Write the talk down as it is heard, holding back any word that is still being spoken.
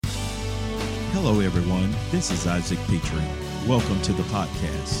Hello, everyone. This is Isaac Petrie. Welcome to the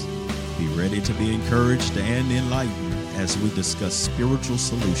podcast. Be ready to be encouraged and enlightened as we discuss spiritual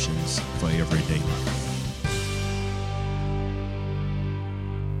solutions for everyday life.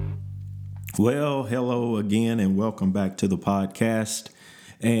 Well, hello again, and welcome back to the podcast.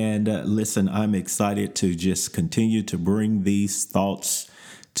 And listen, I'm excited to just continue to bring these thoughts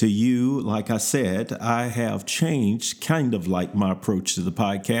to you. Like I said, I have changed kind of like my approach to the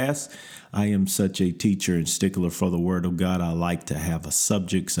podcast. I am such a teacher and stickler for the Word of God. I like to have a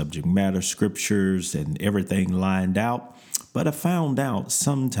subject matter, scriptures, and everything lined out. But I found out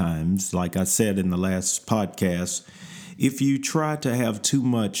sometimes, like I said in the last podcast, if you try to have too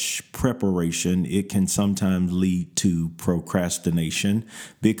much preparation, it can sometimes lead to procrastination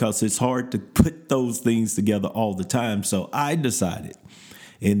because it's hard to put those things together all the time. So I decided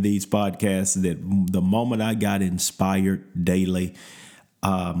in these podcasts that the moment I got inspired daily,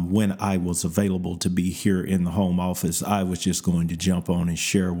 when I was available to be here in the home office, I was just going to jump on and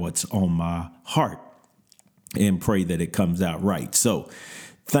share what's on my heart and pray that it comes out right. So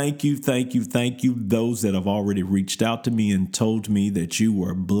thank you, those that have already reached out to me and told me that you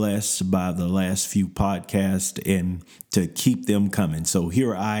were blessed by the last few podcasts and to keep them coming. So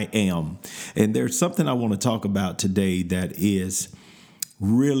here I am. And there's something I want to talk about today that is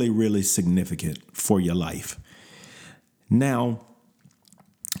really, really significant for your life. Now,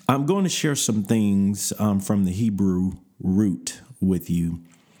 I'm going to share some things from the Hebrew root with you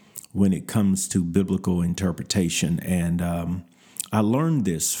when it comes to biblical interpretation. And I learned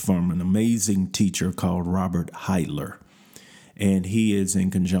this from an amazing teacher called Robert Heidler. And he is in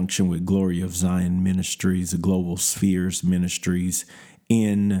conjunction with Glory of Zion Ministries, the Global Spheres Ministries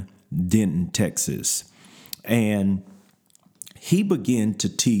in Denton, Texas. And he began to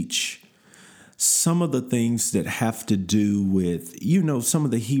teach some of the things that have to do with, some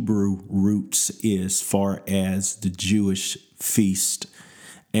of the Hebrew roots as far as the Jewish feast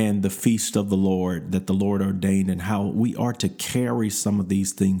and the feast of the Lord that the Lord ordained and how we are to carry some of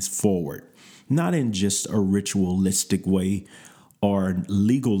these things forward, not in just a ritualistic way or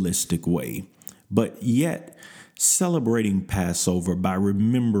legalistic way, but yet celebrating Passover by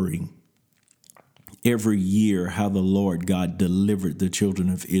remembering every year how the Lord God delivered the children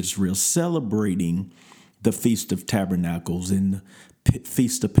of Israel, celebrating the Feast of Tabernacles and the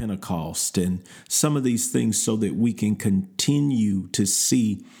Feast of Pentecost and some of these things so that we can continue to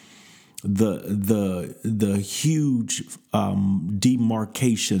see the huge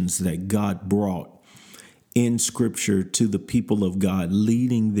demarcations that God brought in Scripture to the people of God,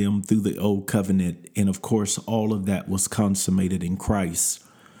 leading them through the Old Covenant. And of course, all of that was consummated in Christ.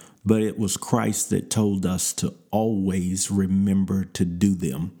 But it was Christ that told us to always remember to do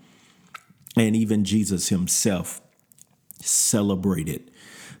them. And even Jesus himself celebrated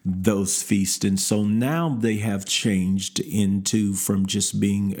those feasts. And so now they have changed from just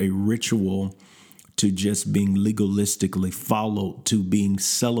being a ritual to just being legalistically followed to being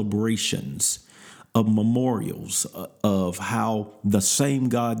celebrations of memorials of how the same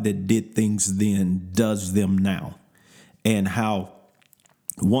God that did things then does them now. And how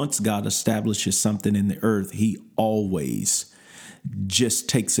once God establishes something in the earth, he always just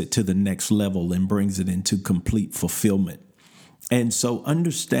takes it to the next level and brings it into complete fulfillment. And so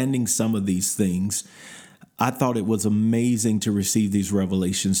understanding some of these things, I thought it was amazing to receive these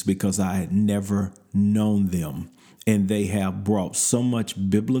revelations because I had never known them. And they have brought so much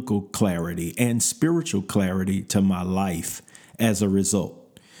biblical clarity and spiritual clarity to my life as a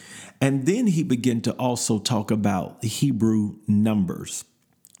result. And then he began to also talk about Hebrew numbers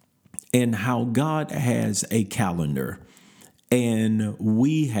and how God has a calendar. And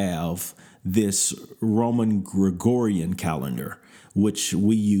we have this Roman Gregorian calendar, which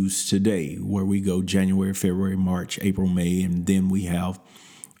we use today, where we go January, February, March, April, May, and then we have,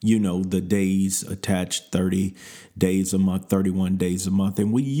 the days attached, 30 days a month, 31 days a month.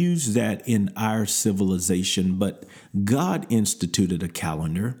 And we use that in our civilization. But God instituted a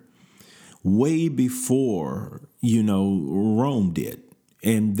calendar way before, Rome did.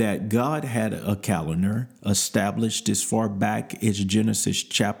 And that God had a calendar established as far back as Genesis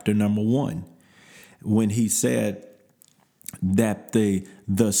chapter number 1, when he said that the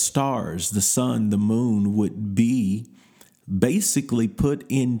stars, the sun, the moon would be basically put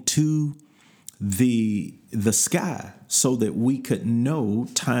into the sky so that we could know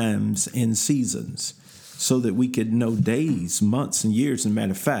times and seasons, so that we could know days, months, and years. And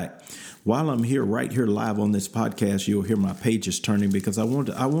matter of fact, while I'm here, right here live on this podcast, you'll hear my pages turning because I want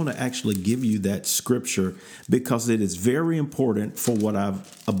to actually give you that scripture because it is very important for what I'm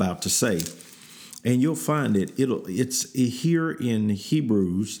about to say. And you'll find it's here in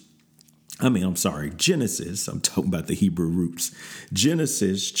Hebrews I'm sorry, Genesis. I'm talking about the Hebrew roots.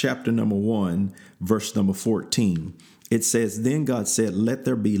 Genesis chapter number 1, verse number 14. It says, "Then God said, let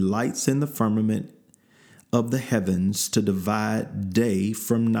there be lights in the firmament of the heavens to divide day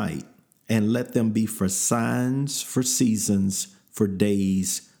from night, and let them be for signs, for seasons, for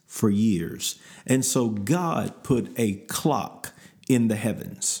days, for years." And so God put a clock in the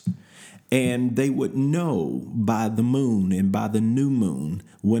heavens, and they would know by the moon and by the new moon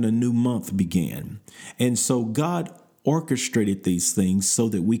when a new month began. And so God orchestrated these things so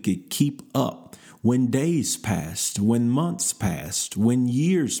that we could keep up when days passed, when months passed, when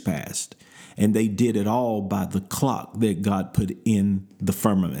years passed. And they did it all by the clock that God put in the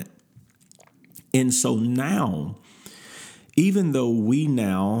firmament. And so now, even though we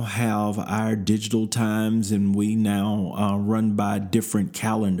now have our digital times and we now run by different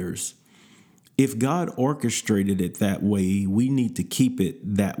calendars, if God orchestrated it that way, we need to keep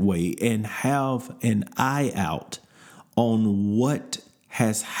it that way and have an eye out on what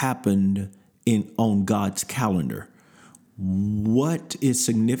has happened on God's calendar. What is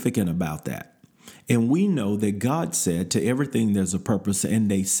significant about that? And we know that God said to everything there's a purpose, and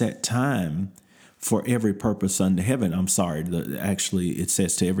they set time for every purpose under heaven. I'm sorry, actually it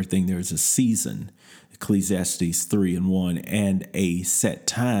says to everything there's a season. Ecclesiastes 3:1, and a set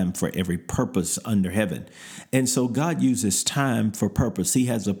time for every purpose under heaven. And so God uses time for purpose. He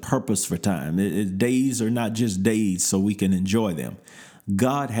has a purpose for time. Days are not just days so we can enjoy them.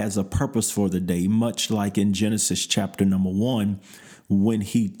 God has a purpose for the day, much like in Genesis chapter number 1, when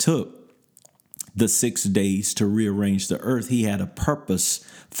he took the 6 days to rearrange the earth. He had a purpose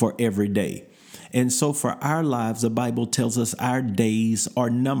for every day. And so for our lives, the Bible tells us our days are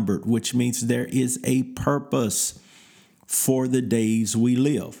numbered, which means there is a purpose for the days we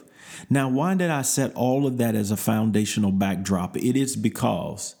live. Now, why did I set all of that as a foundational backdrop? It is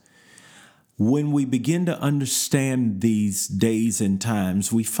because when we begin to understand these days and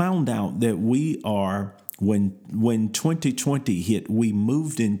times, we found out that we are, when 2020 hit, we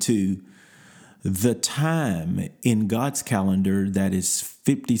moved into the time in God's calendar that is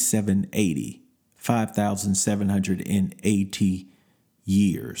 5780. 5,780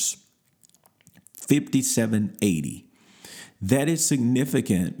 years. 5780. That is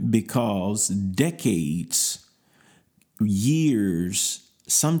significant because decades, years,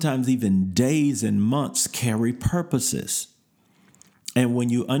 sometimes even days and months carry purposes. And when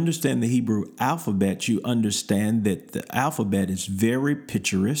you understand the Hebrew alphabet, you understand that the alphabet is very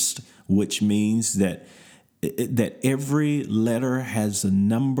picturesque, which means that every letter has a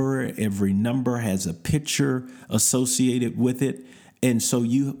number, every number has a picture associated with it. And so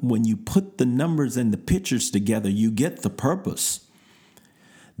when you put the numbers and the pictures together, you get the purpose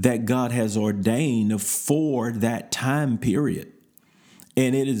that God has ordained for that time period.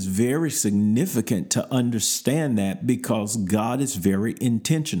 And it is very significant to understand that because God is very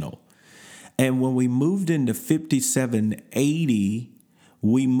intentional. And when we moved into 5780,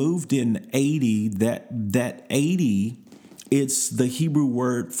 we moved in 80, that 80, it's the Hebrew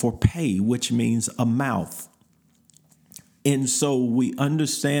word for pay, which means a mouth. And so we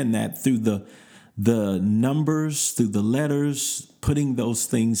understand that through the numbers, through the letters, putting those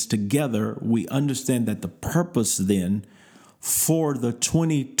things together, we understand that the purpose then for the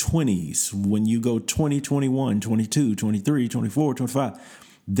 2020s, when you go 2021, 22, 23, 24, 25,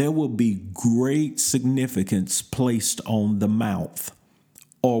 there will be great significance placed on the mouth,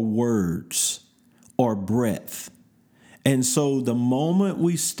 or words, or breath. And so the moment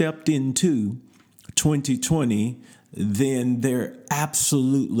we stepped into 2020, then there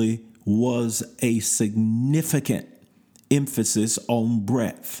absolutely was a significant emphasis on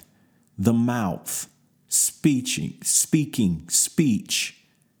breath, the mouth, speech,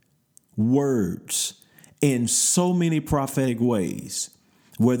 words, in so many prophetic ways,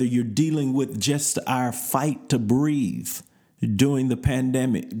 whether you're dealing with just our fight to breathe, during the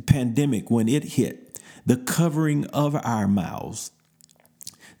pandemic when it hit, the covering of our mouths,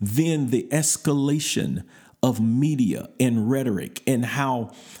 then the escalation of media and rhetoric, and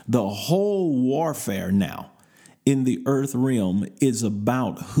how the whole warfare now in the earth realm is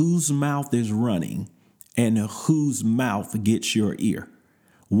about whose mouth is running and whose mouth gets your ear.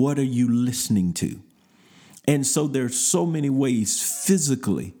 What are you listening to? And so there's so many ways,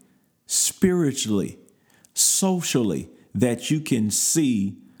 physically, spiritually, socially, that you can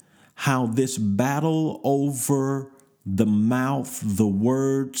see how this battle over the mouth, the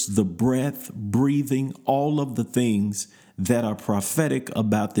words, the breath, breathing, all of the things that are prophetic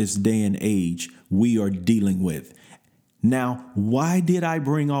about this day and age we are dealing with. Now, why did I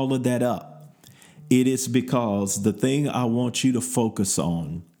bring all of that up? It is because the thing I want you to focus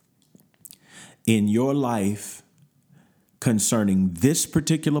on in your life concerning this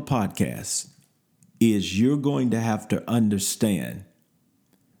particular podcast is you're going to have to understand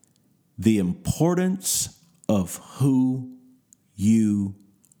the importance of who you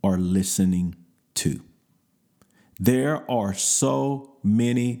are listening to. There are so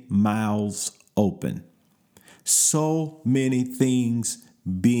many mouths open, so many things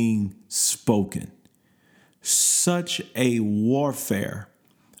being spoken, such a warfare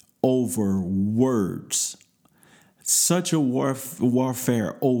over words, such a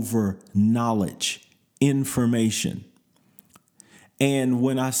warfare over knowledge, information. And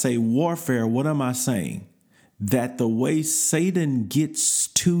when I say warfare, what am I saying? That the way Satan gets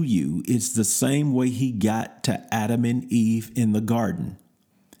to you is the same way he got to Adam and Eve in the garden.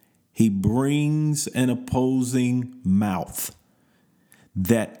 He brings an opposing mouth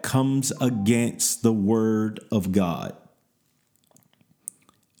that comes against the word of God.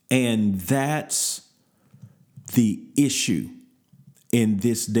 And that's the issue in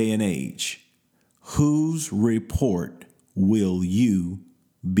this day and age. Whose report will you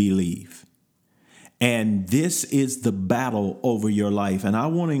believe? And this is the battle over your life. And I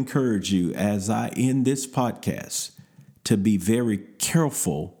want to encourage you as I end this podcast to be very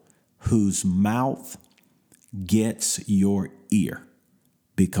careful whose mouth gets your ear.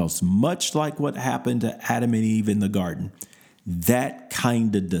 Because much like what happened to Adam and Eve in the garden, that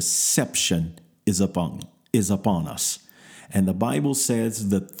kind of deception is upon us. And the Bible says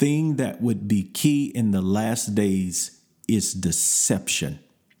the thing that would be key in the last days is deception.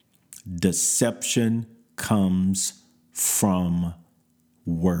 Deception comes from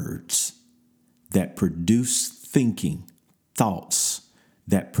words that produce thinking, thoughts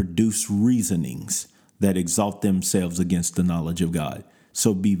that produce reasonings that exalt themselves against the knowledge of God.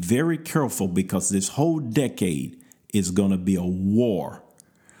 So be very careful, because this whole decade is going to be a war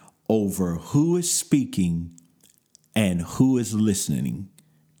over who is speaking and who is listening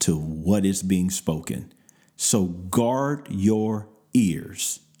to what is being spoken. So guard your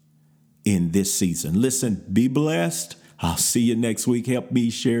ears in this season. Listen, be blessed. I'll see you next week. Help me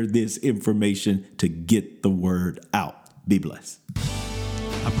share this information to get the word out. Be blessed.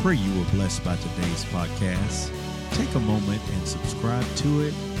 I pray you were blessed by today's podcast. Take a moment and subscribe to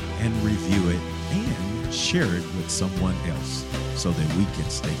it and review it and share it with someone else so that we can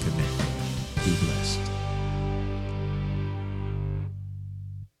stay connected. Be blessed.